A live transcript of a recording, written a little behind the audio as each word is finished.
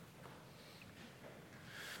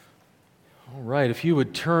All right, if you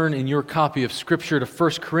would turn in your copy of Scripture to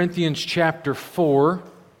 1 Corinthians chapter 4.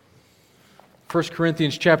 1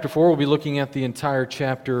 Corinthians chapter 4, we'll be looking at the entire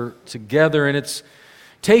chapter together, and it's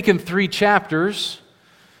taken 3 chapters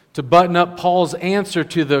to button up Paul's answer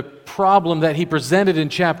to the problem that he presented in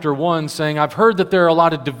chapter 1, saying, I've heard that there are a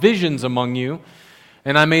lot of divisions among you,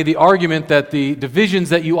 and I made the argument that the divisions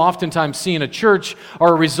that you oftentimes see in a church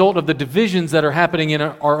are a result of the divisions that are happening in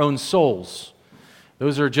our own souls.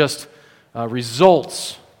 Those are just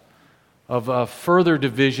results of a further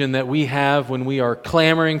division that we have when we are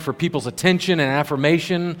clamoring for people's attention and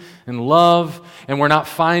affirmation and love, and we're not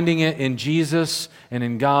finding it in Jesus and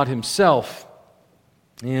in God Himself.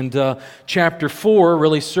 And chapter 4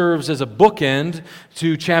 really serves as a bookend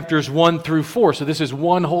to chapters 1 through 4. So this is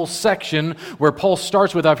one whole section where Paul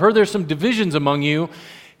starts with, I've heard there's some divisions among you.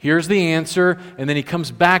 Here's the answer. And then he comes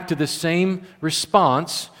back to the same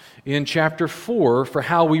response in chapter 4 for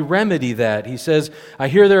how we remedy that. He says, I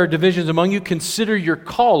hear there are divisions among you. Consider your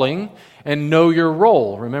calling and know your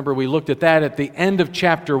role. Remember, we looked at that at the end of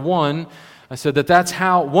chapter 1. I said that that's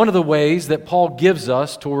how one of the ways that Paul gives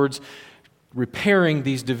us towards repairing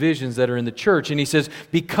these divisions that are in the church. And he says,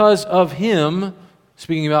 because of Him,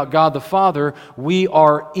 speaking about God the Father, we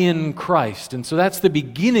are in Christ. And so that's the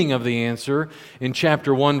beginning of the answer in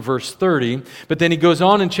chapter 1, verse 30. But then he goes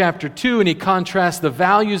on in chapter 2 and he contrasts the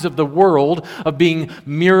values of the world of being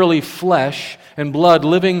merely flesh and blood,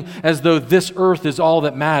 living as though this earth is all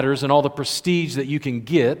that matters and all the prestige that you can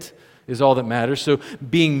get is all that matters. So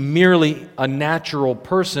being merely a natural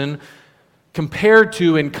person compared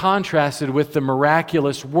to and contrasted with the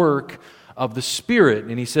miraculous work of the Spirit.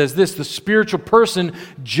 And he says this, the spiritual person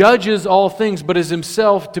judges all things, but is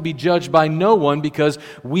himself to be judged by no one, because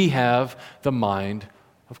we have the mind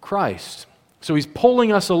of Christ. So he's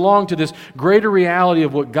pulling us along to this greater reality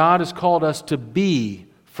of what God has called us to be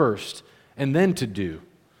first, and then to do.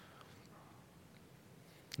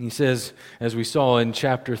 And he says, as we saw in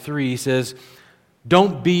chapter 3, he says,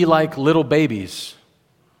 don't be like little babies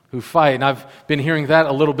who fight. And I've been hearing that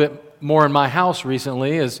a little bit more in my house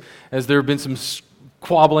recently as there have been some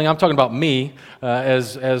squabbling. I'm talking about me,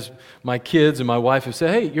 as my kids and my wife have said,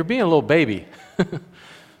 hey, you're being a little baby.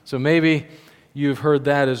 So maybe you've heard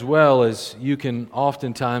that as well, as you can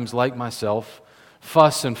oftentimes, like myself,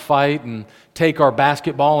 fuss and fight and take our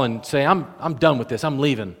basketball and say, I'm done with this. I'm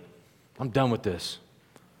leaving. I'm done with this.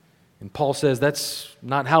 And Paul says that's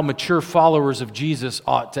not how mature followers of Jesus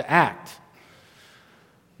ought to act.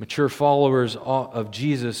 Mature followers of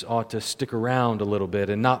Jesus ought to stick around a little bit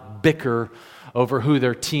and not bicker over who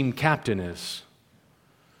their team captain is.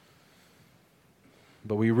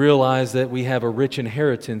 But we realize that we have a rich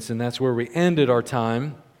inheritance, and that's where we ended our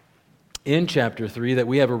time in chapter 3, that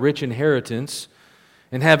we have a rich inheritance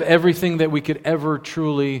and have everything that we could ever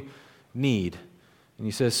truly need. And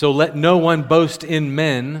he says, so let no one boast in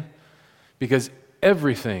men, because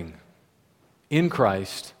everything in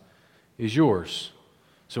Christ is yours.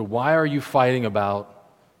 So why are you fighting about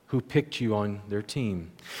who picked you on their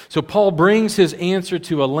team? So Paul brings his answer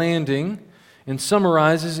to a landing and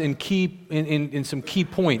summarizes in some key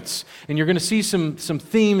points. And you're going to see some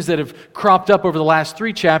themes that have cropped up over the last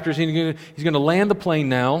 3 chapters. And he's going to land the plane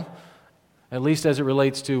now, at least as it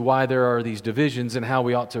relates to why there are these divisions and how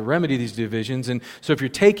we ought to remedy these divisions. And so if you're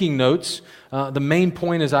taking notes, the main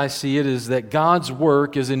point as I see it is that God's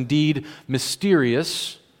work is indeed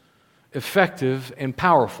mysterious, effective, and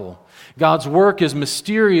powerful. God's work is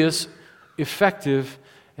mysterious, effective,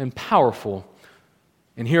 and powerful.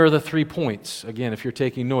 And here are the 3 points. Again, if you're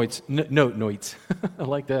taking notes, notes. I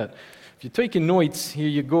like that. If you're taking notes, here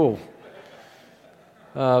you go.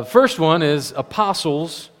 First one is the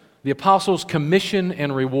apostles' commission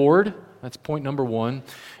and reward. That's point number 1.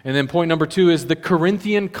 And then point number 2 is the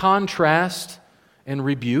Corinthian contrast and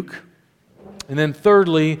rebuke. And then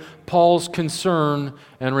thirdly, Paul's concern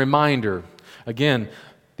and reminder. Again,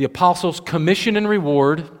 the apostles' commission and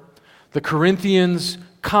reward, the Corinthians'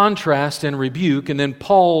 contrast and rebuke, and then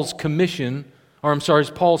Paul's concern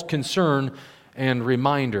and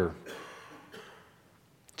reminder.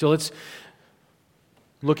 So let's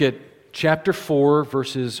look at chapter 4,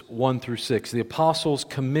 verses 1 through 6. The apostles'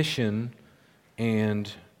 commission and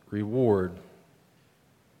reward.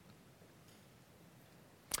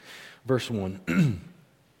 Verse 1.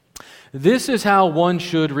 This is how one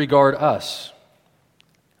should regard us.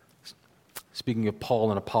 Speaking of Paul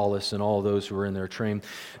and Apollos and all those who are in their train.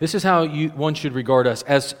 This is how one should regard us,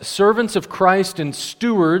 as servants of Christ and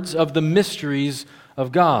stewards of the mysteries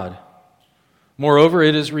of God. Moreover,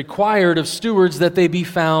 it is required of stewards that they be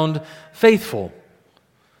found faithful.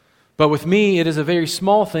 But with me, it is a very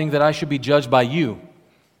small thing that I should be judged by you.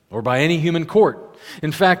 or by any human court.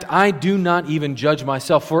 In fact, I do not even judge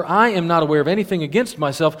myself, for I am not aware of anything against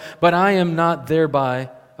myself, but I am not thereby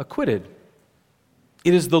acquitted.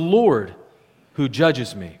 It is the Lord who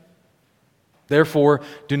judges me. Therefore,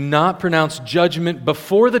 do not pronounce judgment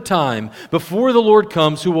before the time, before the Lord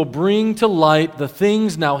comes, who will bring to light the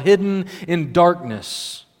things now hidden in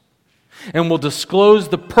darkness, and will disclose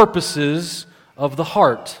the purposes of the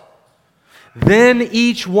heart. Then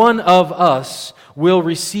each one of us will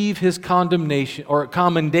receive his condemnation or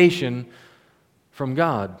commendation from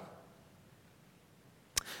God.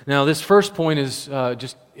 Now, this first point is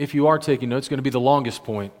just, if you are taking notes, going to be the longest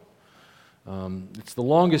point. It's the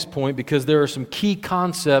longest point because there are some key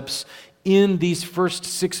concepts in these first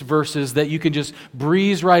 6 verses that you can just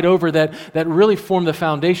breeze right over that really form the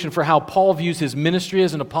foundation for how Paul views his ministry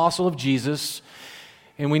as an apostle of Jesus.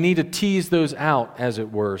 And we need to tease those out, as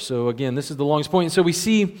it were. So again, this is the longest point. And so we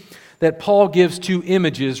see that Paul gives 2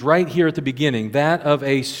 images right here at the beginning, that of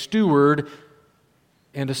a steward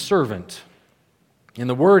and a servant. And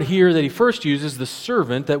the word here that he first uses, the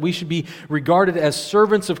servant, that we should be regarded as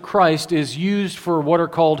servants of Christ, is used for what are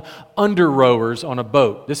called under-rowers on a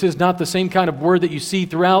boat. This is not the same kind of word that you see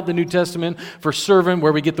throughout the New Testament for servant,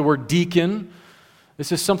 where we get the word deacon.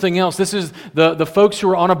 This is something else. This is the folks who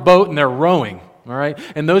are on a boat and they're rowing. All right?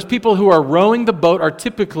 And those people who are rowing the boat are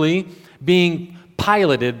typically being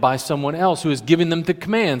piloted by someone else who is giving them the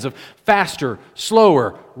commands of faster,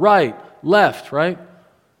 slower, right, left, right?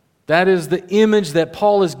 That is the image that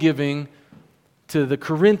Paul is giving to the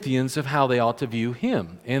Corinthians of how they ought to view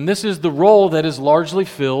him. And this is the role that is largely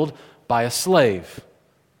filled by a slave.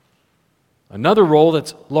 Another role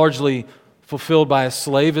that's largely fulfilled by a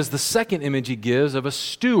slave is the second image he gives of a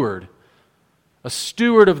steward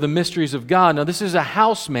of the mysteries of God. Now, this is a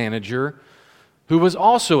house manager who was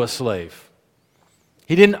also a slave.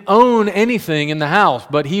 He didn't own anything in the house,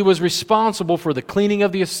 but he was responsible for the cleaning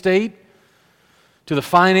of the estate, to the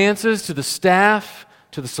finances, to the staff,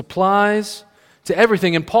 to the supplies, to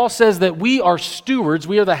everything. And Paul says that we are stewards,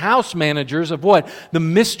 we are the house managers of what? The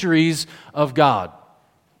mysteries of God.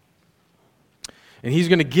 And he's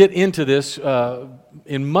going to get into this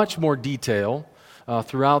in much more detail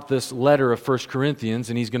throughout this letter of 1 Corinthians,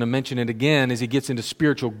 and he's going to mention it again as he gets into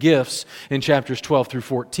spiritual gifts in chapters 12 through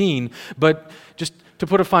 14. But just to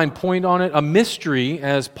put a fine point on it, a mystery,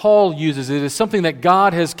 as Paul uses it, is something that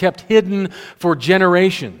God has kept hidden for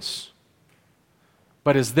generations,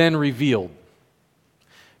 but is then revealed.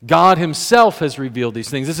 God himself has revealed these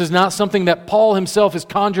things. This is not something that Paul himself has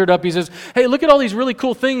conjured up. He says, hey, look at all these really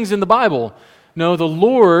cool things in the Bible. No, the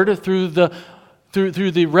Lord, through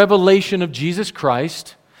the revelation of Jesus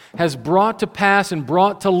Christ, has brought to pass and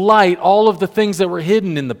brought to light all of the things that were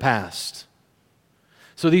hidden in the past.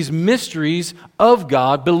 So these mysteries of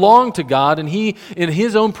God belong to God, and He, in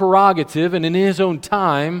His own prerogative and in His own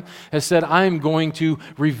time, has said, I am going to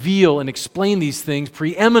reveal and explain these things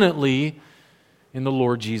preeminently in the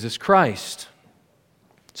Lord Jesus Christ.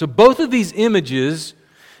 So both of these images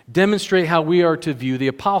demonstrate how we are to view the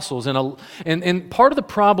apostles. And part of the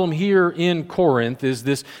problem here in Corinth is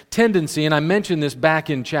this tendency, and I mentioned this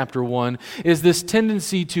back in chapter 1, is this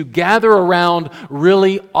tendency to gather around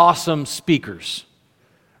really awesome speakers.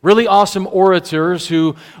 Really awesome orators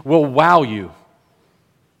who will wow you.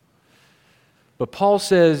 But Paul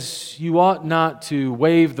says you ought not to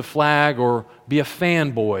wave the flag or be a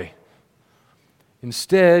fanboy.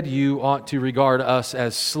 Instead, you ought to regard us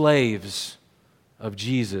as slaves of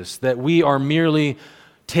Jesus, that we are merely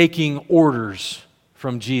taking orders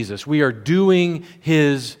from Jesus. We are doing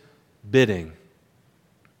His bidding.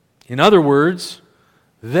 In other words,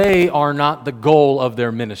 they are not the goal of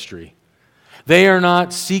their ministry. They are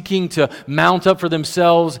not seeking to mount up for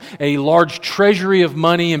themselves a large treasury of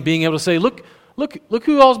money and being able to say, look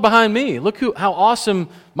who all's behind me. Look how awesome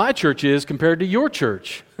my church is compared to your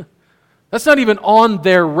church. That's not even on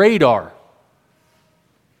their radar.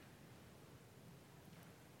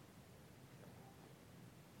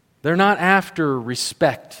 They're not after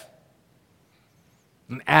respect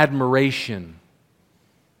and admiration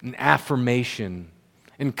and affirmation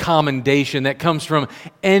and commendation that comes from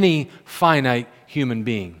any finite human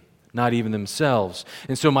being, not even themselves.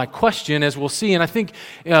 And so my question, as we'll see, and I think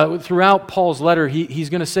throughout Paul's letter,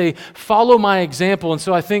 he's going to say, follow my example. And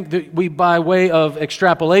so I think that we, by way of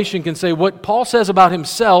extrapolation, can say what Paul says about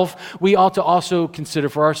himself, we ought to also consider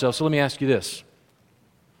for ourselves. So let me ask you this.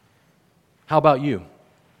 How about you?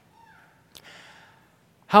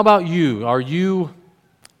 How about you? Are you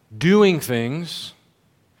doing things,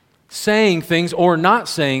 saying things, or not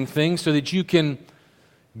saying things so that you can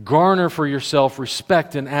garner for yourself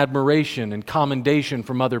respect and admiration and commendation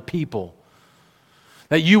from other people?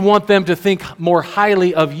 that you want them to think more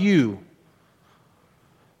highly of you,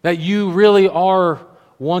 that you really are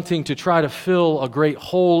wanting to try to fill a great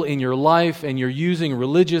hole in your life and you're using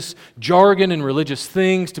religious jargon and religious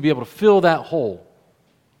things to be able to fill that hole.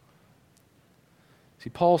 See,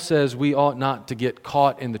 Paul says we ought not to get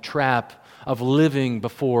caught in the trap of living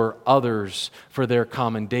before others for their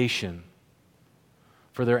commendation,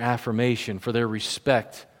 for their affirmation, for their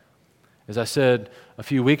respect. As I said a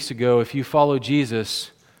few weeks ago, if you follow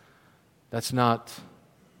Jesus, that's not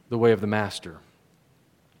the way of the Master.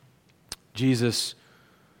 Jesus,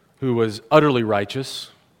 who was utterly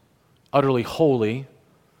righteous, utterly holy,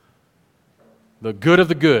 the good of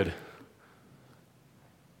the good,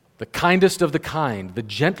 the kindest of the kind, the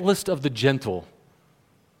gentlest of the gentle,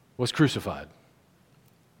 was crucified.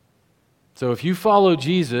 So if you follow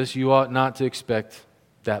Jesus, you ought not to expect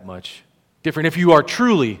that much different. If you are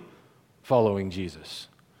truly following Jesus,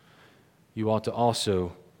 you ought to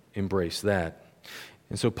also embrace that.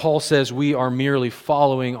 And so Paul says we are merely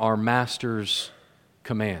following our Master's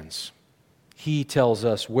commands. He tells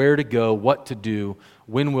us where to go, what to do,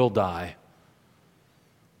 when we'll die.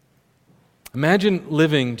 Imagine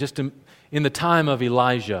living just in the time of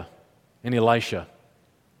Elijah and Elisha.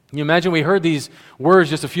 Can you imagine? We heard these words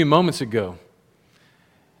just a few moments ago.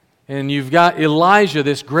 And you've got Elijah,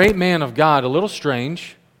 this great man of God, a little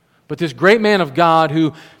strange, but this great man of God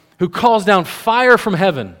who calls down fire from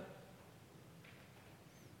heaven.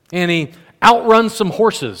 And he outruns some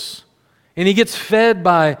horses. And he gets fed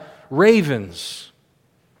by ravens.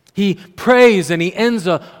 He prays and he ends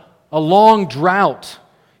a long drought.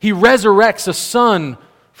 He resurrects a son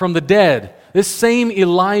from the dead. This same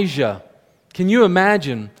Elijah. Can you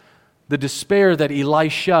imagine the despair that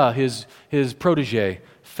Elisha, his protege,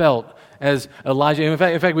 felt as Elijah? In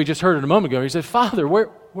fact, we just heard it a moment ago. He said, "Father, where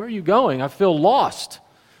are you going? I feel lost.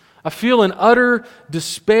 I feel in utter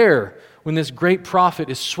despair when this great prophet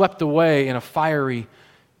is swept away in a fiery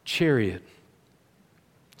chariot."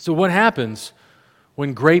 So what happens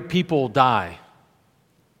when great people die?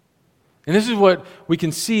 And this is what we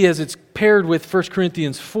can see as it's paired with 1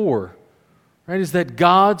 Corinthians 4, right? Is that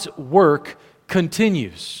God's work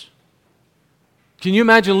continues. Can you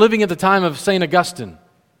imagine living at the time of St. Augustine?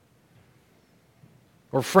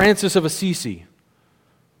 Or Francis of Assisi?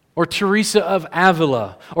 Or Teresa of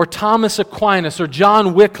Avila? Or Thomas Aquinas? Or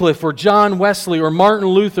John Wycliffe? Or John Wesley? Or Martin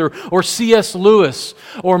Luther? Or C.S. Lewis?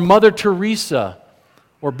 Or Mother Teresa?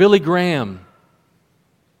 Or Billy Graham?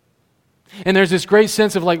 And there's this great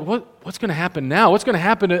sense of what's going to happen now? What's going to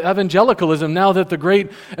happen to evangelicalism now that the great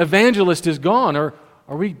evangelist is gone? Or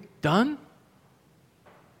are we done?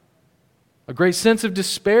 A great sense of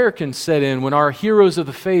despair can set in when our heroes of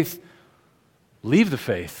the faith leave the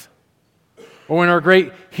faith, or when our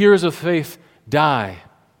great heroes of faith die.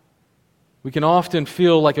 We can often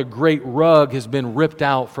feel like a great rug has been ripped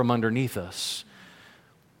out from underneath us.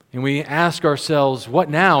 And we ask ourselves, what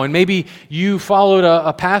now? And maybe you followed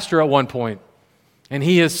a pastor at one point, and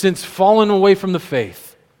he has since fallen away from the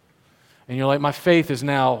faith. And you're like, my faith is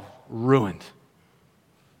now ruined.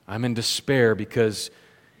 I'm in despair because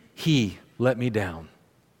he let me down.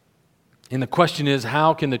 And the question is,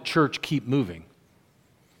 how can the church keep moving?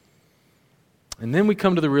 And then we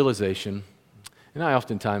come to the realization, and I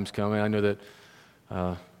oftentimes come, and I know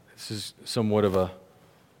that this is somewhat of a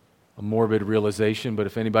morbid realization, but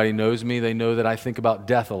if anybody knows me, they know that I think about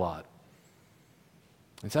death a lot.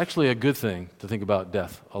 It's actually a good thing to think about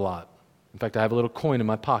death a lot. In fact, I have a little coin in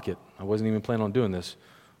my pocket. I wasn't even planning on doing this,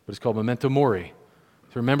 but it's called Memento Mori.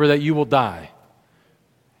 To remember that you will die.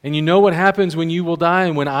 And you know what happens when you will die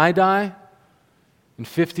and when I die? In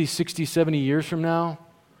 50, 60, 70 years from now?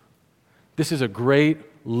 This is a great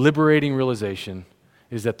liberating realization,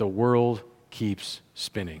 is that the world keeps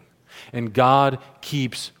spinning. And God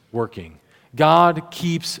keeps working. God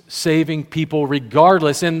keeps saving people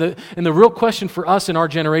regardless. And the real question for us in our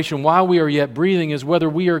generation while we are yet breathing is whether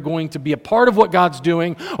we are going to be a part of what God's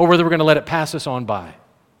doing or whether we're going to let it pass us on by.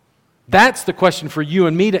 That's the question for you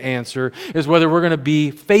and me to answer, is whether we're going to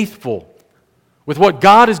be faithful with what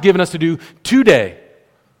God has given us to do today.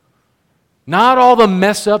 Not all the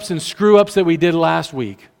mess-ups and screw-ups that we did last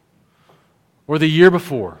week or the year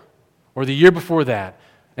before or the year before that.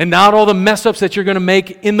 And not all the mess-ups that you're going to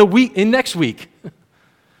make in next week. The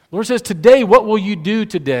Lord says, today, what will you do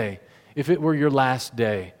today if it were your last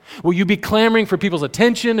day? Will you be clamoring for people's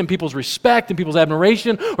attention and people's respect and people's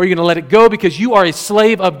admiration, or are you going to let it go because you are a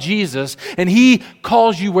slave of Jesus and He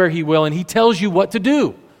calls you where He will and He tells you what to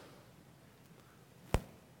do?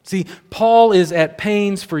 See, Paul is at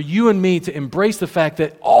pains for you and me to embrace the fact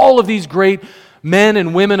that all of these great men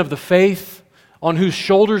and women of the faith, on whose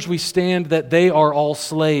shoulders we stand, that they are all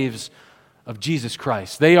slaves of Jesus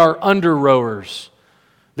Christ. They are under-rowers.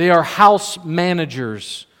 They are house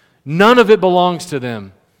managers. None of it belongs to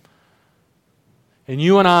them. And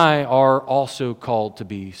you and I are also called to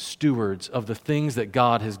be stewards of the things that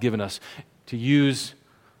God has given us. To use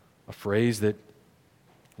a phrase that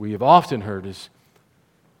we have often heard is,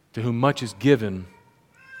 to whom much is given,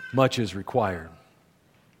 much is required.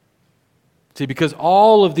 See, because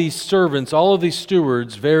all of these servants, all of these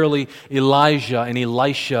stewards, verily Elijah and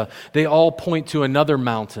Elisha, they all point to another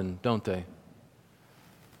mountain, don't they?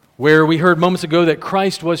 Where we heard moments ago that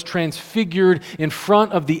Christ was transfigured in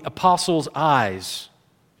front of the apostles' eyes.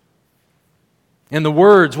 And the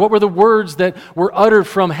words, what were the words that were uttered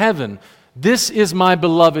from heaven? This is my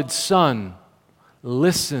beloved Son.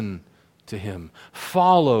 Listen to him.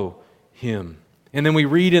 Follow him. And then we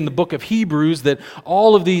read in the book of Hebrews that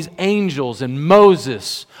all of these angels and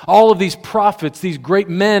Moses, all of these prophets, these great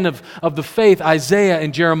men of the faith, Isaiah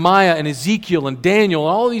and Jeremiah and Ezekiel and Daniel,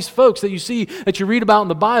 all these folks that you see, that you read about in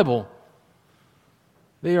the Bible,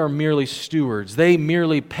 they are merely stewards. They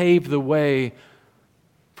merely pave the way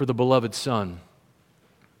for the beloved Son,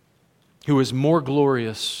 who is more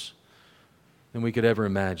glorious than we could ever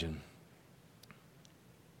imagine.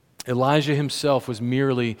 Elijah himself was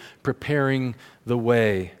merely preparing the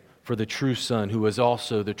way for the true Son, who was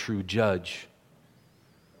also the true judge.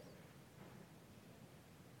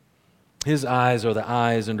 His eyes are the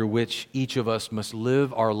eyes under which each of us must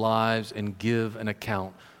live our lives and give an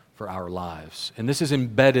account for our lives. And this is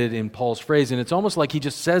embedded in Paul's phrase, and it's almost like he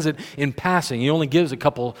just says it in passing. He only gives a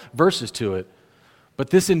couple verses to it.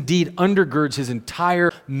 But this indeed undergirds his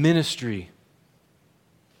entire ministry.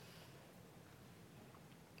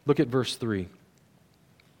 Look at verse 3.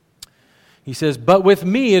 He says, "But with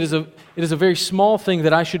me it is a very small thing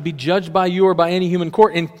that I should be judged by you or by any human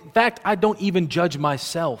court. In fact, I don't even judge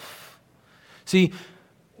myself." See,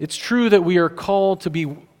 it's true that we are called to be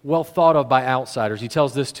well thought of by outsiders. He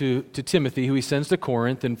tells this to Timothy, who he sends to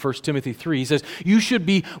Corinth in 1 Timothy 3. He says, you should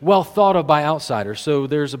be well thought of by outsiders. So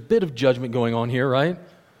there's a bit of judgment going on here, right?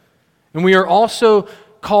 And we are also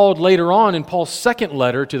called later on in Paul's second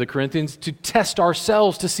letter to the Corinthians to test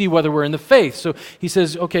ourselves to see whether we're in the faith. So he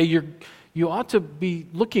says, okay, you ought to be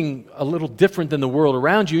looking a little different than the world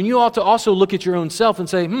around you, and you ought to also look at your own self and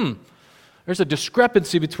say, there's a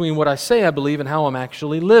discrepancy between what I say I believe and how I'm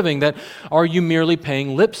actually living. That are you merely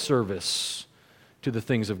paying lip service to the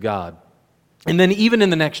things of God? And then even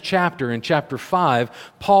in the next chapter, in chapter 5,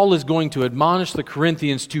 Paul is going to admonish the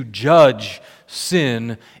Corinthians to judge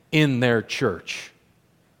sin in their church.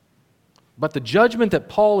 But the judgment that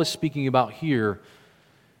Paul is speaking about here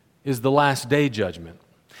is the last day judgment.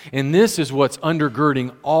 And this is what's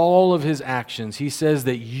undergirding all of his actions. He says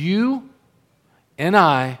that you and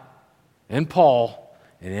I and Paul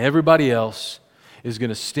and everybody else is going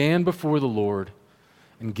to stand before the Lord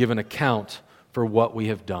and give an account for what we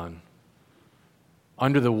have done.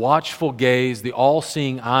 Under the watchful gaze, the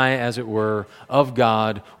all-seeing eye, as it were, of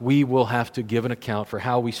God, we will have to give an account for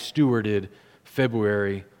how we stewarded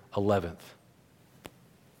February 11th.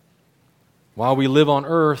 While we live on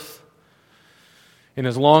earth, and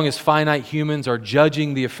as long as finite humans are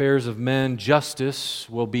judging the affairs of men, justice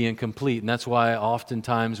will be incomplete. And that's why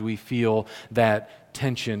oftentimes we feel that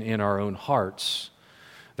tension in our own hearts.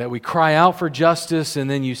 That we cry out for justice, and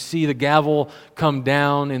then you see the gavel come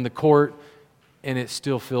down in the court, and it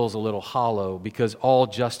still feels a little hollow, because all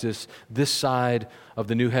justice this side of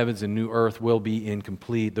the new heavens and new earth will be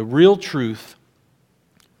incomplete. The real truth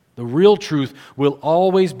will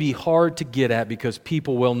always be hard to get at, because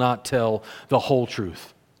people will not tell the whole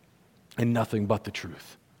truth and nothing but the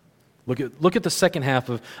truth. Look at the second half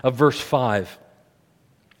of verse 5.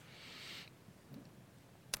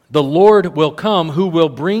 The Lord will come, who will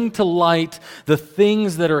bring to light the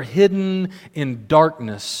things that are hidden in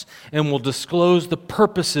darkness, and will disclose the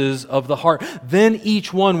purposes of the heart. Then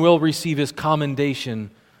each one will receive his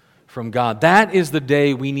commendation from God. That is the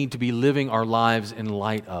day we need to be living our lives in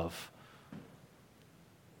light of.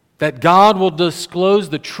 That God will disclose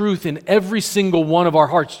the truth in every single one of our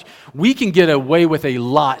hearts. We can get away with a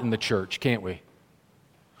lot in the church, can't we?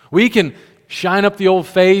 We can shine up the old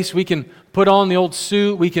face. We can put on the old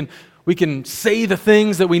suit. We can say the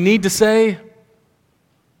things that we need to say.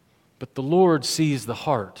 But the Lord sees the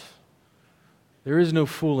heart. There is no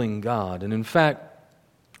fooling God. And in fact,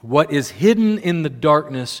 what is hidden in the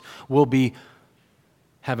darkness will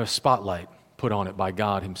have a spotlight put on it by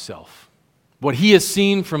God Himself. What He has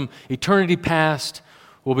seen from eternity past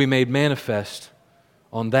will be made manifest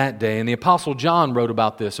on that day. And the Apostle John wrote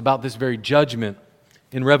about this very judgment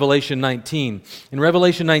in Revelation 19. In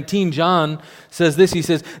Revelation 19, John says this. He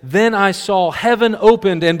says, "Then I saw heaven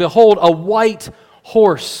opened, and behold, a white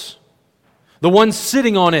horse. The one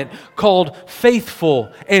sitting on it called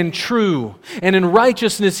Faithful and True. And in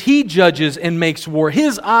righteousness he judges and makes war.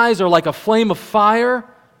 His eyes are like a flame of fire,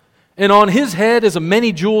 and on his head is a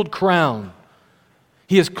many-jeweled crown.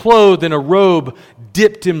 He is clothed in a robe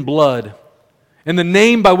dipped in blood. And the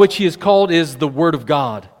name by which he is called is the Word of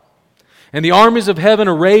God. And the armies of heaven,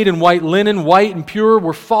 arrayed in white linen, white and pure,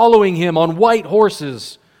 were following him on white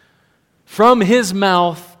horses. From his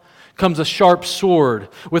mouth comes a sharp sword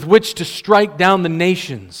with which to strike down the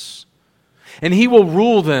nations. And he will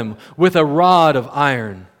rule them with a rod of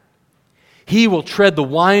iron. He will tread the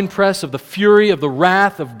winepress of the fury of the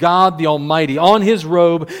wrath of God the Almighty. On his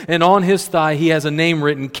robe and on his thigh he has a name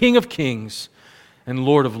written, King of Kings and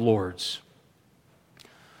Lord of Lords."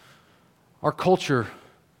 Our culture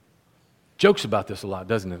jokes about this a lot,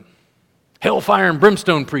 doesn't it? Hellfire and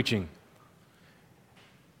brimstone preaching.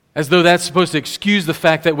 As though that's supposed to excuse the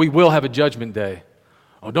fact that we will have a judgment day.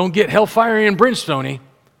 Oh, don't get hellfire and brimstoney.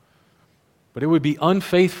 But it would be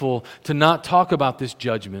unfaithful to not talk about this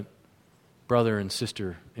judgment, brother and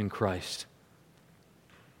sister in Christ.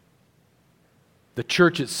 The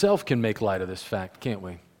church itself can make light of this fact, can't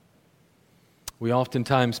we? We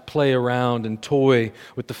oftentimes play around and toy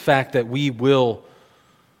with the fact that we will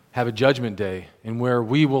have a judgment day and where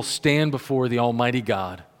we will stand before the Almighty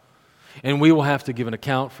God and we will have to give an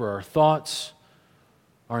account for our thoughts,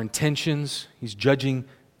 our intentions. He's judging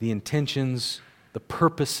the intentions, the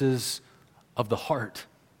purposes of the heart.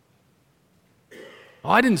 Oh,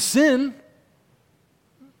 I didn't sin.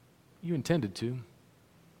 You intended to.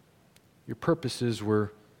 Your purposes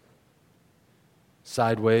were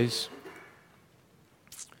sideways.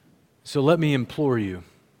 So let me implore you,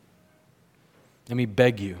 let me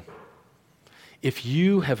beg you, if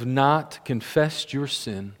you have not confessed your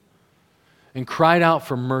sin and cried out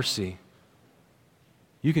for mercy,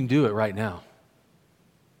 you can do it right now.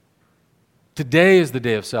 Today is the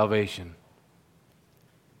day of salvation.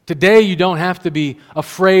 Today you don't have to be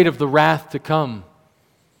afraid of the wrath to come.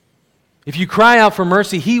 If you cry out for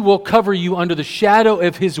mercy, He will cover you under the shadow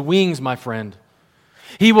of His wings, my friend.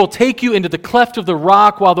 He will take you into the cleft of the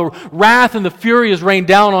rock while the wrath and the fury is rained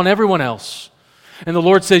down on everyone else. And the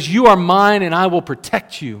Lord says, "You are mine and I will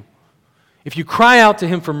protect you." If you cry out to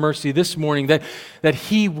Him for mercy this morning, that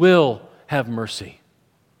He will have mercy.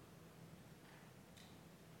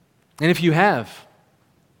 And if you have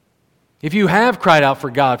cried out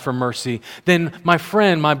for God for mercy, then my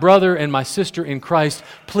friend, my brother, and my sister in Christ,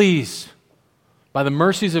 please, by the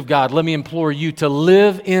mercies of God, let me implore you to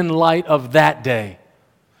live in light of that day.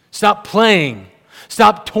 Stop playing.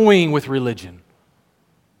 Stop toying with religion.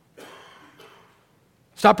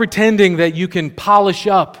 Stop pretending that you can polish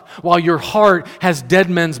up while your heart has dead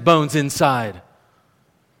men's bones inside.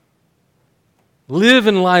 Live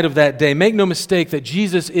in light of that day. Make no mistake that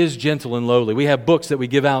Jesus is gentle and lowly. We have books that we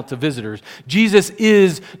give out to visitors. Jesus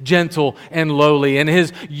is gentle and lowly, and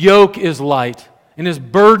His yoke is light, and His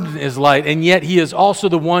burden is light, and yet He is also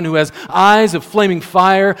the one who has eyes of flaming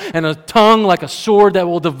fire and a tongue like a sword that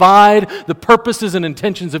will divide the purposes and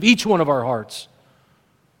intentions of each one of our hearts.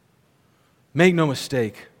 Make no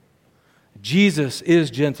mistake, Jesus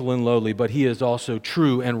is gentle and lowly, but He is also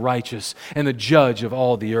true and righteous and the judge of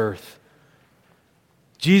all the earth.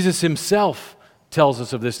 Jesus Himself tells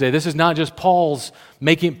us of this day. This is not just Paul's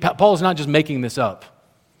not just making this up.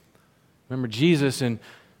 Remember, Jesus in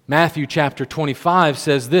Matthew chapter 25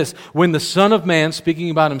 says this, "When the Son of Man," speaking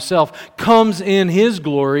about Himself, "comes in His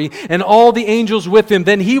glory and all the angels with Him,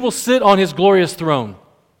 then He will sit on His glorious throne,"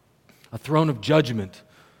 a throne of judgment.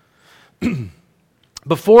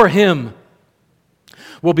 "Before Him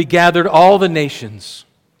will be gathered all the nations,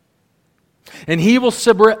 and He will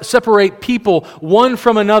separate people one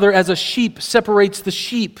from another as a sheep separates the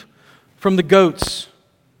sheep from the goats.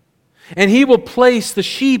 And He will place the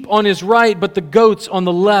sheep on His right, but the goats on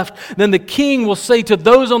the left. Then the King will say to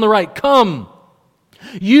those on the right, 'Come,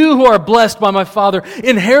 you who are blessed by my Father,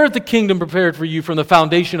 inherit the kingdom prepared for you from the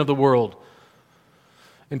foundation of the world.'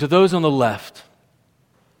 And to those on the left,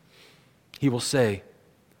 He will say,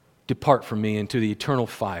 'Depart from me into the eternal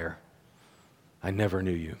fire. I never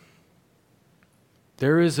knew you.'"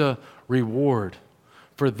 There is a reward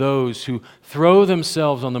for those who throw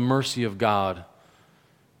themselves on the mercy of God.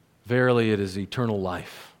 Verily, it is eternal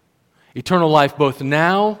life. Eternal life both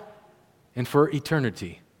now and for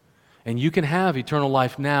eternity. And you can have eternal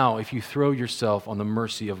life now if you throw yourself on the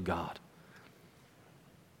mercy of God.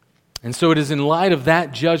 And so it is in light of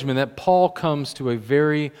that judgment that Paul comes to a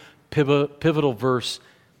very pivotal verse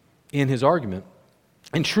in his argument.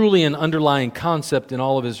 and truly an underlying concept in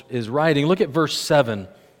all of his writing. Look at verse 7.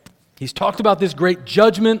 He's talked about this great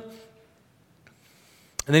judgment,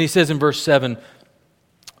 and then he says in verse 7,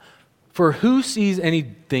 "For who sees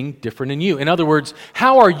anything different in you?" In other words,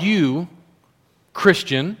 how are you,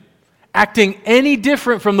 Christian, acting any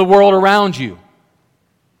different from the world around you?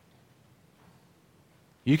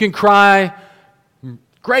 You can cry,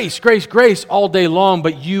 "Grace, grace, grace," all day long,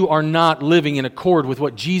 but you are not living in accord with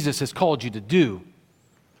what Jesus has called you to do.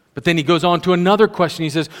 But then he goes on to another question. He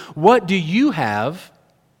says, "What do you have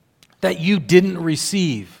that you didn't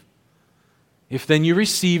receive? If then you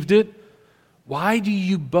received it, why do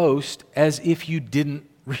you boast as if you didn't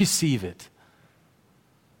receive it?"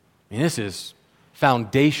 I mean, this is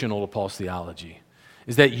foundational to Paul's theology,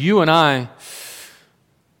 is that you and I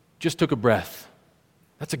just took a breath.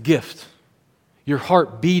 That's a gift. Your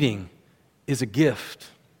heart beating is a gift.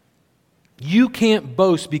 You can't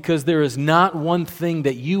boast because there is not one thing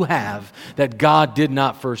that you have that God did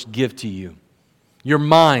not first give to you. Your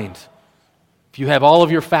mind, if you have all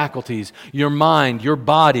of your faculties, your mind, your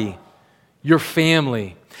body, your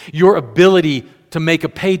family, your ability to make a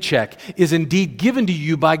paycheck is indeed given to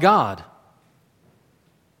you by God.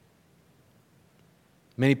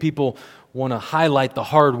 Many people want to highlight the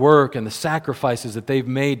hard work and the sacrifices that they've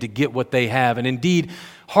made to get what they have. And indeed,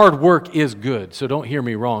 hard work is good. So don't hear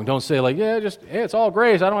me wrong. Don't say like, it's all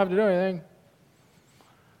grace. I don't have to do anything.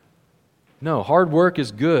 No, hard work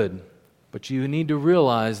is good. But you need to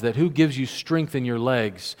realize that who gives you strength in your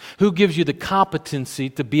legs? Who gives you the competency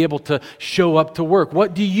to be able to show up to work?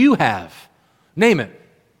 What do you have? Name it.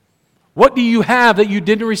 What do you have that you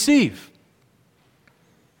didn't receive?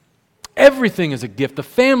 Everything is a gift. The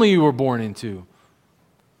family you were born into,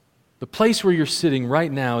 the place where you're sitting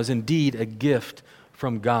right now is indeed a gift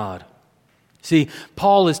from God. See,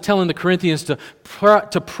 Paul is telling the Corinthians to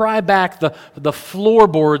pry back the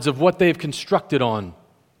floorboards of what they've constructed on.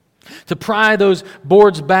 To pry those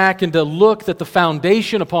boards back and to look that the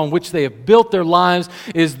foundation upon which they have built their lives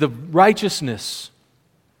is the righteousness,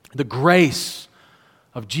 the grace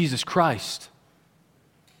of Jesus Christ.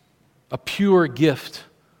 A pure gift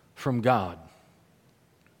from God.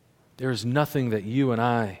 There is nothing that you and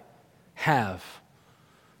I have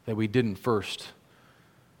that we didn't first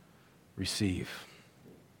receive.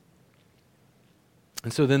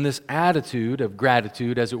 And so then this attitude of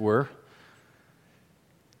gratitude, as it were,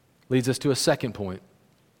 leads us to a second point.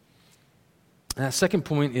 And that second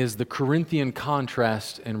point is the Corinthian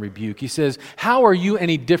contrast and rebuke. He says, "How are you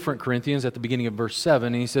any different, Corinthians?" at the beginning of verse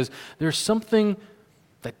 7. And he says, there's something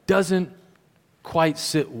that doesn't quite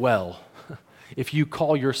sit well if you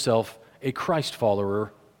call yourself a Christ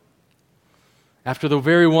follower after the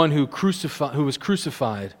very one who was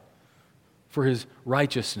crucified for his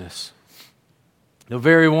righteousness, the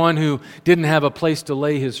very one who didn't have a place to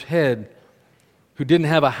lay his head, who didn't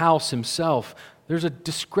have a house himself. There's a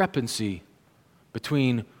discrepancy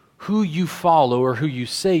between who you follow or who you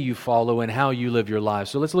say you follow and how you live your life.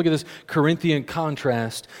 So let's look at this Corinthian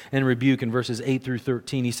contrast and rebuke in verses 8 through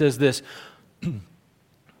 13. He says this,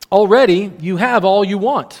 "Already you have all you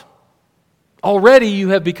want. Already you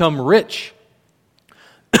have become rich.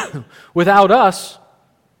 Without us,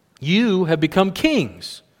 you have become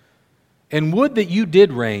kings. And would that you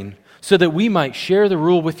did reign, so that we might share the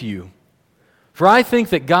rule with you. For I think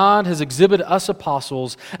that God has exhibited us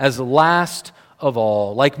apostles as last of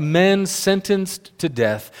all, like men sentenced to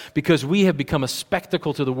death, because we have become a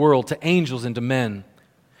spectacle to the world, to angels and to men.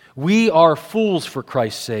 We are fools for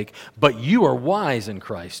Christ's sake, but you are wise in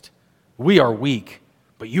Christ. We are weak,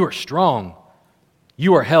 but you are strong.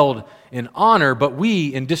 You are held in honor, but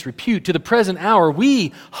we in disrepute. To the present hour,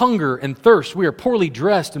 we hunger and thirst. We are poorly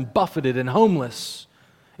dressed and buffeted and homeless.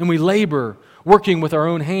 And we labor, working with our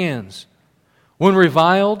own hands. When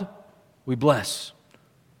reviled, we bless.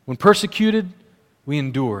 When persecuted, we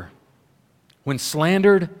endure. When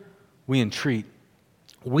slandered, we entreat.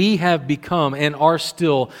 We have become and are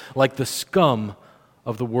still like the scum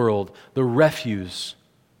of the world, the refuse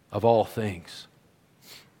of all things."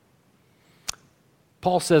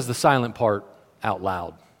 Paul says the silent part out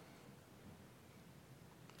loud.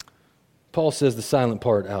 Paul says the silent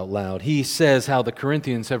part out loud. He says how the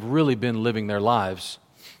Corinthians have really been living their lives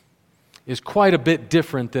is quite a bit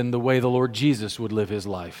different than the way the Lord Jesus would live his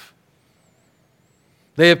life.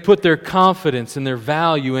 They have put their confidence and their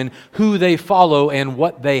value in who they follow and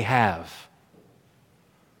what they have.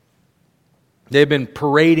 They've been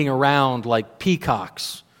parading around like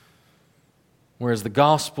peacocks, whereas the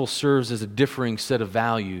gospel serves as a differing set of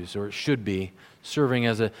values, or it should be, serving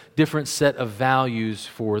as a different set of values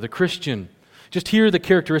for the Christian. Just hear the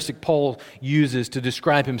characteristic Paul uses to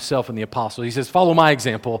describe himself in the apostle. He says, follow my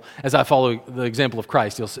example as I follow the example of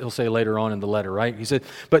Christ. He'll say later on in the letter, right? He said,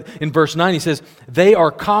 but in verse 9 he says, they are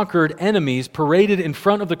conquered enemies paraded in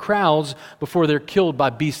front of the crowds before they're killed by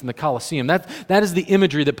beasts in the Colosseum. That is the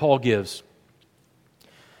imagery that Paul gives.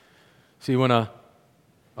 See, when a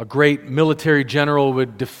great military general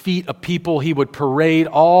would defeat a people, he would parade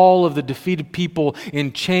all of the defeated people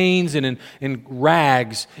in chains and in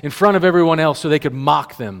rags in front of everyone else so they could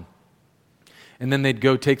mock them. And then they'd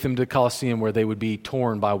go take them to the Colosseum where they would be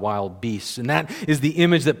torn by wild beasts. And that is the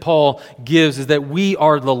image that Paul gives, is that we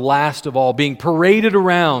are the last of all, being paraded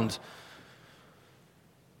around,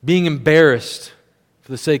 being embarrassed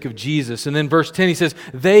for the sake of Jesus. And then verse 10 he says,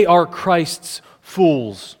 they are Christ's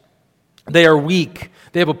fools. They are weak.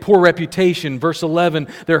 They have a poor reputation. Verse 11,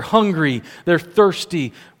 they're hungry, they're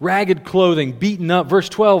thirsty, ragged clothing, beaten up. Verse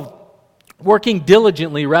 12, working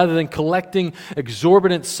diligently rather than collecting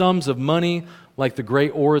exorbitant sums of money like the great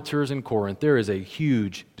orators in Corinth. There is a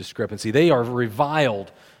huge discrepancy. They are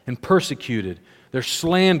reviled and persecuted. They're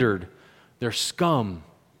slandered. They're scum.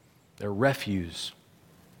 They're refuse.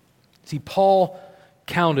 See, Paul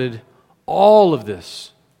counted all of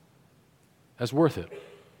this as worth it.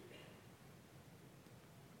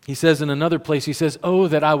 He says in another place, he says, oh,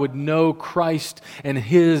 that I would know Christ and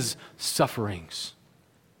His sufferings,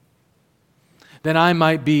 that I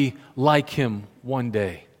might be like Him one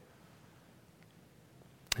day.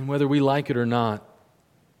 And whether we like it or not,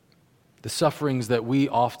 the sufferings that we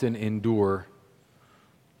often endure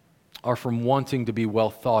are from wanting to be well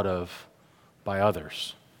thought of by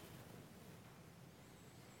others.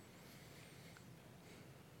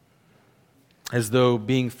 As though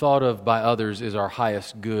being thought of by others is our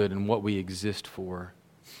highest good and what we exist for.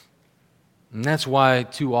 And that's why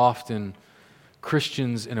too often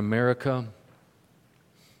Christians in America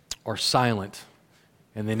are silent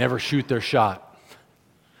and they never shoot their shot.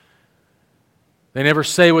 They never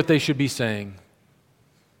say what they should be saying,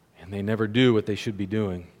 and they never do what they should be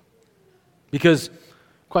doing. Because,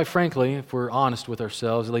 quite frankly, if we're honest with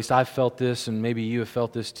ourselves, at least I've felt this and maybe you have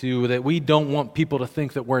felt this too, that we don't want people to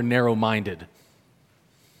think that we're narrow-minded.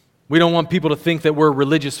 We don't want people to think that we're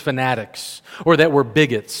religious fanatics or that we're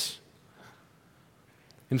bigots.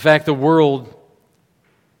 In fact, the world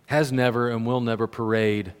has never and will never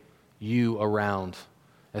parade you around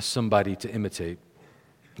as somebody to imitate.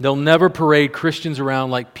 They'll never parade Christians around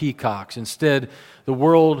like peacocks. Instead, the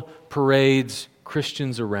world parades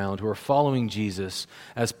Christians around who are following Jesus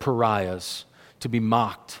as pariahs, to be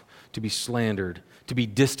mocked, to be slandered, to be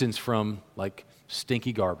distanced from like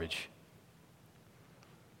stinky garbage.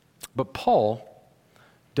 But Paul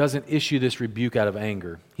doesn't issue this rebuke out of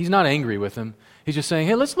anger. He's not angry with them. He's just saying,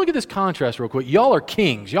 hey, let's look at this contrast real quick. Y'all are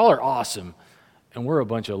kings. Y'all are awesome. And we're a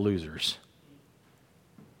bunch of losers.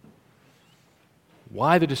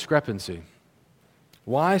 Why the discrepancy?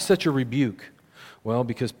 Why such a rebuke? Well,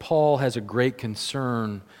 because Paul has a great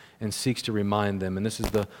concern and seeks to remind them. And this is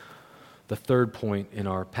the third point in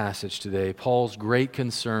our passage today. Paul's great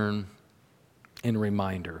concern and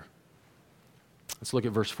reminder. Let's look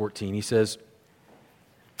at verse 14. He says,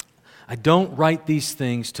 I don't write these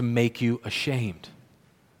things to make you ashamed,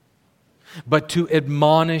 but to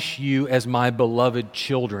admonish you as my beloved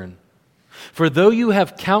children. For though you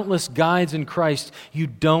have countless guides in Christ, you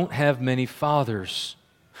don't have many fathers.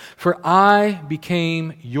 For I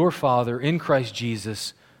became your father in Christ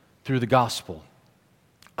Jesus through the gospel.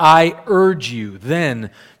 I urge you,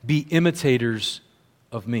 then, be imitators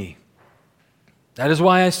of me. That is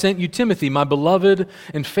why I sent you Timothy, my beloved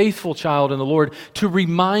and faithful child in the Lord, to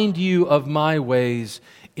remind you of my ways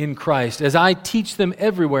in Christ, as I teach them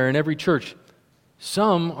everywhere in every church.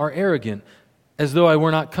 Some are arrogant, as though I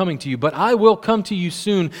were not coming to you. But I will come to you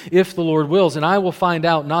soon, if the Lord wills, and I will find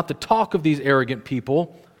out not the talk of these arrogant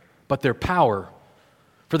people, but their power.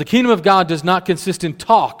 For the kingdom of God does not consist in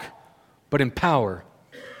talk, but in power.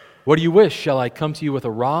 What do you wish? Shall I come to you with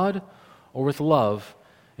a rod or with love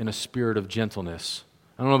in a spirit of gentleness?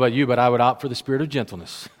 I don't know about you, but I would opt for the spirit of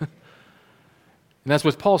gentleness. And that's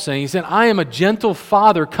what Paul's saying. He said, I am a gentle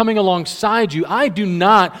father coming alongside you. I do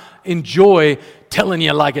not enjoy telling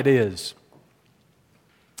you like it is.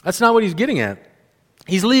 That's not what he's getting at.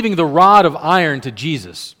 He's leaving the rod of iron to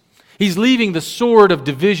Jesus. He's leaving the sword of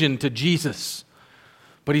division to Jesus.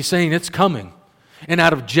 But he's saying it's coming. And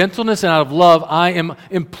out of gentleness and out of love, I am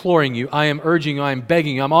imploring you, I am urging you, I am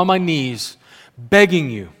begging you, I'm on my knees, begging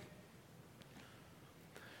you.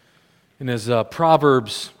 And as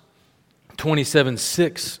Proverbs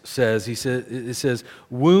 27:6 says, it says,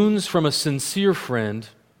 wounds from a sincere friend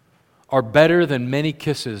are better than many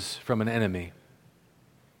kisses from an enemy.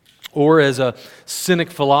 Or as a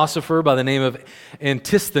cynic philosopher by the name of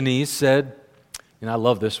Antisthenes said, and I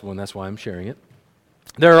love this one, that's why I'm sharing it,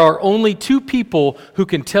 there are only two people who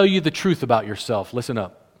can tell you the truth about yourself. Listen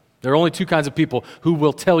up. There are only two kinds of people who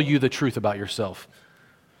will tell you the truth about yourself.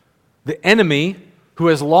 The enemy who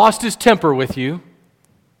has lost his temper with you,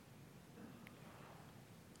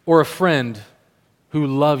 or a friend who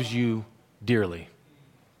loves you dearly.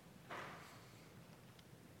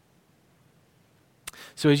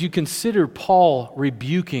 So as you consider Paul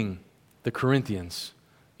rebuking the Corinthians,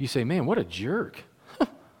 you say, man, what a jerk.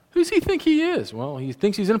 Who does he think he is? Well, he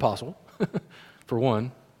thinks he's an apostle, for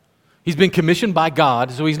one. He's been commissioned by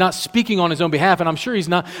God, so he's not speaking on his own behalf, and I'm sure he's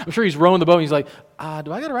rowing the boat, and he's like,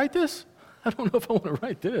 do I got to write this? I don't know if I want to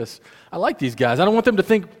write this. I like these guys. I don't want them to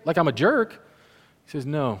think like I'm a jerk. He says,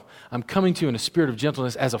 no, I'm coming to you in a spirit of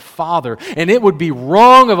gentleness as a father, and it would be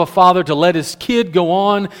wrong of a father to let his kid go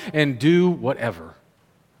on and do whatever.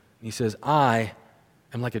 And he says, I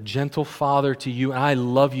am like a gentle father to you, and I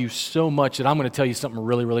love you so much that I'm going to tell you something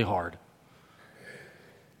really, really hard.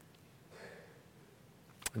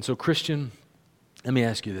 And so, Christian, let me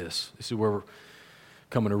ask you this. This is where we're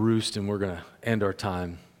coming to roost, and we're going to end our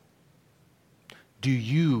time. Do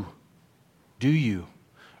you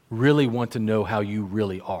really want to know how you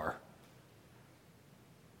really are?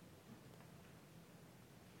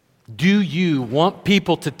 Do you want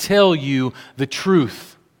people to tell you the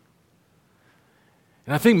truth?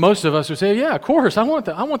 And I think most of us would say, yeah, of course, I want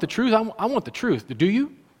the truth. I want the truth. Do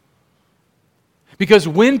you? Because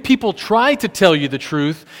when people try to tell you the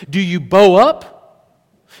truth, do you bow up?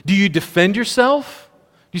 Do you defend yourself?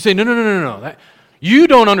 Do you say, no. You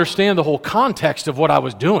don't understand the whole context of what I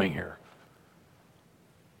was doing here.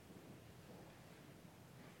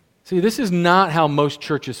 See, this is not how most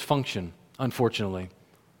churches function, unfortunately.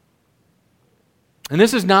 And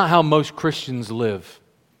this is not how most Christians live.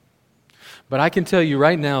 But I can tell you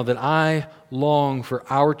right now that I long for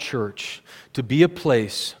our church to be a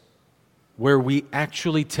place where we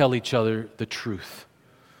actually tell each other the truth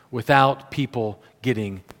without people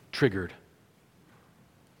getting triggered.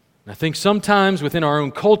 And I think sometimes within our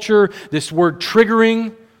own culture, this word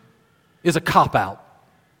triggering is a cop-out.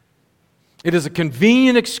 It is a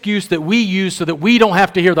convenient excuse that we use so that we don't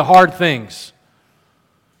have to hear the hard things.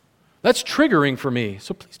 That's triggering for me,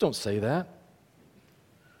 so please don't say that.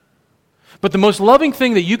 But the most loving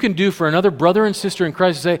thing that you can do for another brother and sister in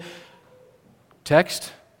Christ is say,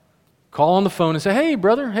 text, call on the phone and say, hey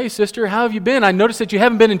brother, hey sister, how have you been? I noticed that you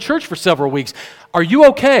haven't been in church for several weeks. Are you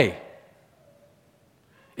okay?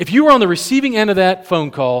 If you were on the receiving end of that phone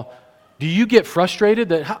call, do you get frustrated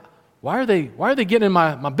that why are they getting in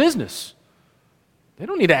my business? They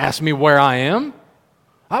don't need to ask me where I am.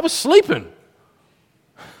 I was sleeping.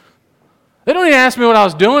 They don't need to ask me what I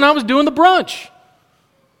was doing. I was doing the brunch.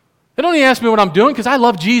 They don't need to ask me what I'm doing because I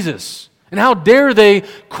love Jesus. And how dare they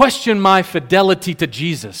question my fidelity to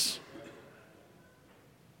Jesus?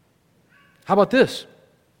 How about this?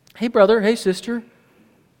 Hey brother, hey sister.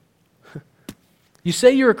 You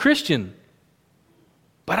say you're a Christian,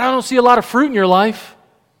 but I don't see a lot of fruit in your life.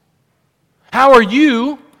 How are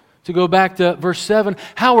you, to go back to verse 7,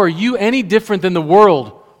 how are you any different than the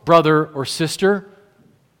world, brother or sister?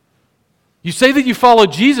 You say that you follow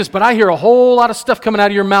Jesus, but I hear a whole lot of stuff coming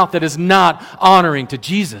out of your mouth that is not honoring to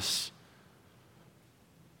Jesus.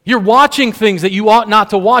 You're watching things that you ought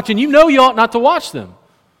not to watch, and you know you ought not to watch them.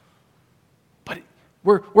 But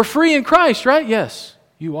we're free in Christ, right? Yes,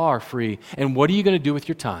 you are free. And what are you going to do with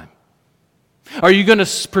your time? Are you going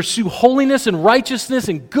to pursue holiness and righteousness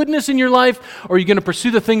and goodness in your life, or are you going to pursue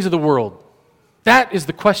the things of the world? That is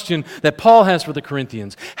the question that Paul has for the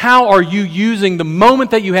Corinthians. How are you using the moment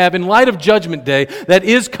that you have in light of Judgment Day that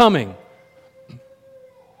is coming?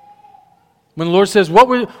 When the Lord says, what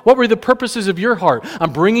were the purposes of your heart?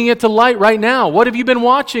 I'm bringing it to light right now. What have you been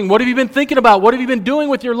watching? What have you been thinking about? What have you been doing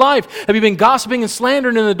with your life? Have you been gossiping and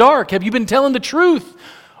slandering in the dark? Have you been telling the truth?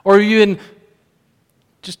 Or have you been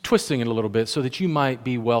just twisting it a little bit so that you might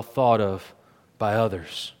be well thought of by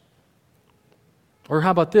others? Or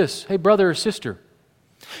how about this? Hey, brother or sister,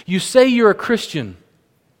 you say you're a Christian,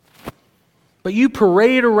 but you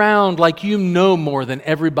parade around like you know more than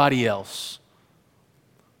everybody else.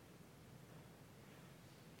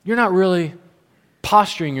 You're not really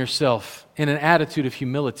posturing yourself in an attitude of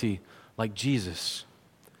humility like Jesus.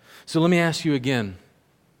 So let me ask you again,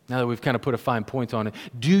 now that we've kind of put a fine point on it,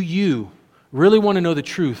 do you really want to know the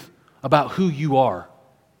truth about who you are?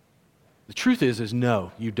 The truth is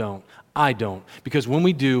no, you don't. I don't. Because when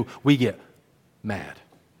we do, we get mad.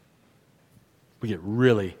 We get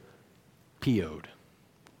really PO'd,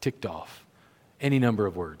 ticked off, any number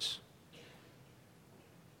of words.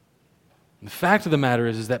 The fact of the matter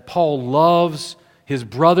is that Paul loves his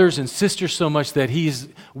brothers and sisters so much that he's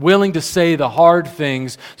willing to say the hard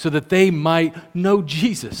things so that they might know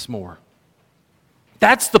Jesus more.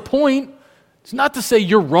 That's the point. It's not to say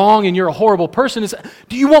you're wrong and you're a horrible person. It's,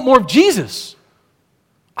 do you want more of Jesus?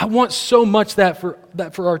 I want so much that for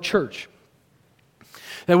our church.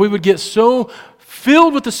 That we would get so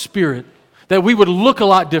filled with the Spirit that we would look a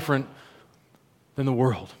lot different than the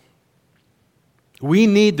world. We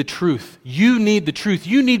need the truth. You need the truth.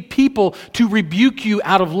 You need people to rebuke you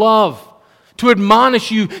out of love, to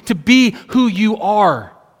admonish you to be who you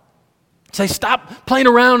are. Say, stop playing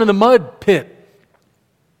around in the mud pit.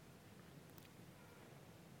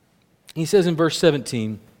 He says in verse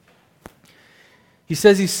 17, he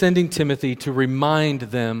says he's sending Timothy to remind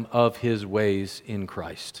them of his ways in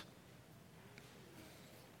Christ.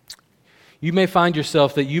 You may find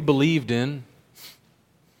yourself that you believed in,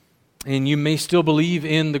 and you may still believe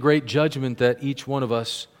in the great judgment that each one of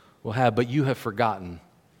us will have, but you have forgotten.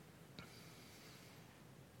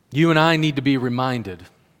 You and I need to be reminded.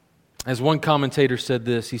 As one commentator said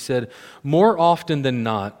this, he said, more often than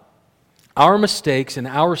not, our mistakes and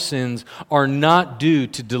our sins are not due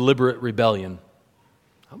to deliberate rebellion.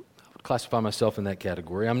 I would classify myself in that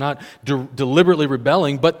category. I'm not deliberately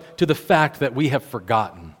rebelling, but to the fact that we have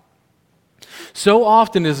forgotten. So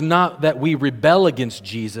often it is not that we rebel against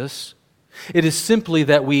Jesus, it is simply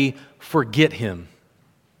that we forget Him.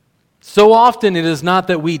 So often it is not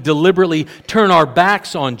that we deliberately turn our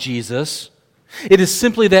backs on Jesus, it is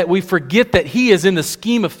simply that we forget that He is in the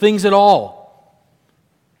scheme of things at all.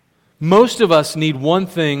 Most of us need one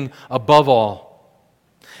thing above all: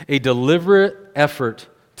 a deliberate effort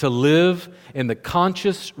to live in the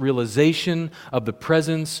conscious realization of the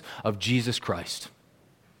presence of Jesus Christ.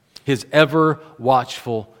 His ever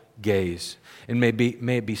watchful gaze. And may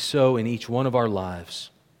it be so in each one of our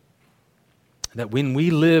lives. That when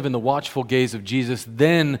we live in the watchful gaze of Jesus,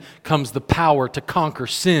 then comes the power to conquer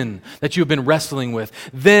sin that you have been wrestling with.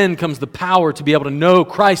 Then comes the power to be able to know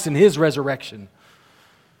Christ and His resurrection.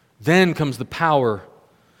 Then comes the power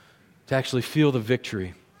to actually feel the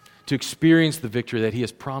victory, to experience the victory that He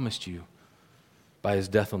has promised you by His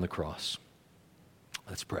death on the cross.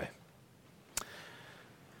 Let's pray.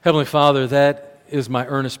 Heavenly Father, that is my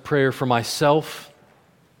earnest prayer for myself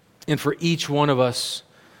and for each one of us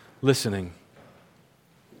listening.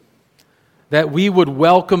 That we would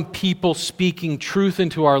welcome people speaking truth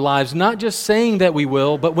into our lives, not just saying that we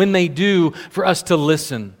will, but when they do, for us to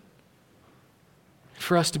listen,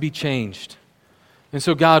 for us to be changed. And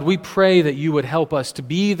so, God, we pray that you would help us to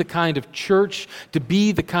be the kind of church, to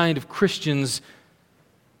be the kind of Christians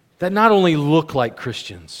that not only look like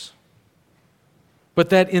Christians, but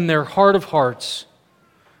that in their heart of hearts,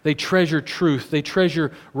 they treasure truth, they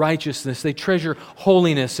treasure righteousness, they treasure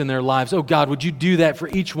holiness in their lives. Oh God, would you do that for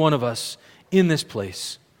each one of us in this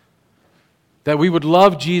place? That we would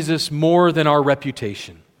love Jesus more than our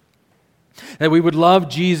reputation. That we would love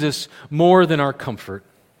Jesus more than our comfort.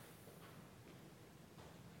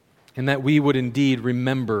 And that we would indeed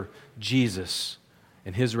remember Jesus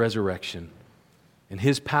and His resurrection and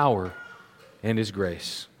His power and His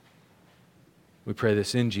grace. We pray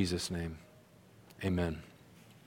this in Jesus' name. Amen.